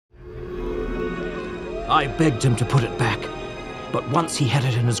I begged him to put it back, but once he had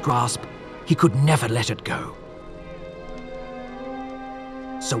it in his grasp, he could never let it go.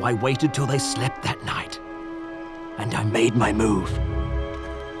 So I waited till they slept that night, and I made my move.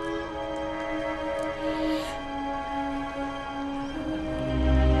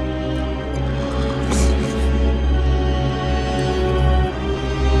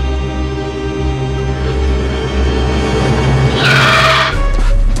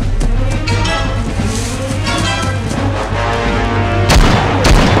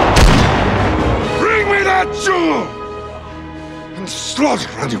 Slaughter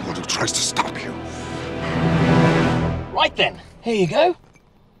anyone who tries to stop you. Right then, here you go.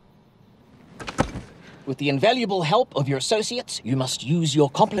 With the invaluable help of your associates, you must use your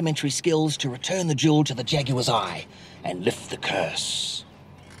complementary skills to return the jewel to the Jaguar's eye and lift the curse.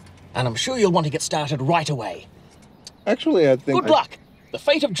 And I'm sure you'll want to get started right away. Actually, I think... Good luck! The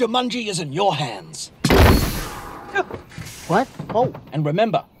fate of Jumanji is in your hands. What? Oh. And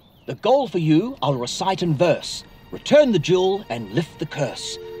remember, the goal for you, I'll recite in verse. Return the jewel and lift the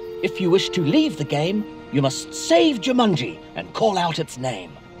curse. If you wish to leave the game, you must save Jumanji and call out its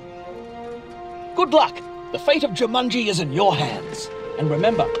name. Good luck! The fate of Jumanji is in your hands. And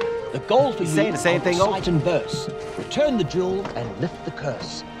remember, the goal for you, saying the same thing, recite in verse. Return the jewel and lift the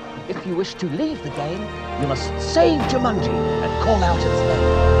curse. If you wish to leave the game, you must save Jumanji and call out its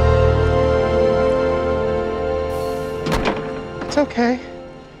name. It's okay.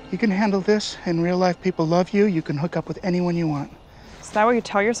 You can handle this. In real life, people love you. You can hook up with anyone you want. Is that what you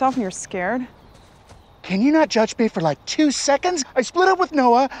tell yourself when you're scared? Can you not judge me for like 2 seconds? I split up with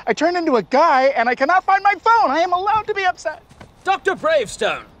Noah, I turned into a guy, and I cannot find my phone. I am allowed to be upset. Dr.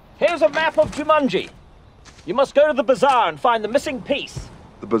 Bravestone, here's a map of Jumanji. You must go to the bazaar and find the missing piece.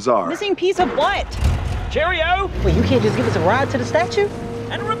 The bazaar. Missing piece of what? Cheerio! Wait, you can't just give us a ride to the statue?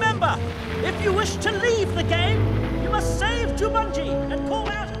 And remember, if you wish to leave the game, you must save Jumanji and call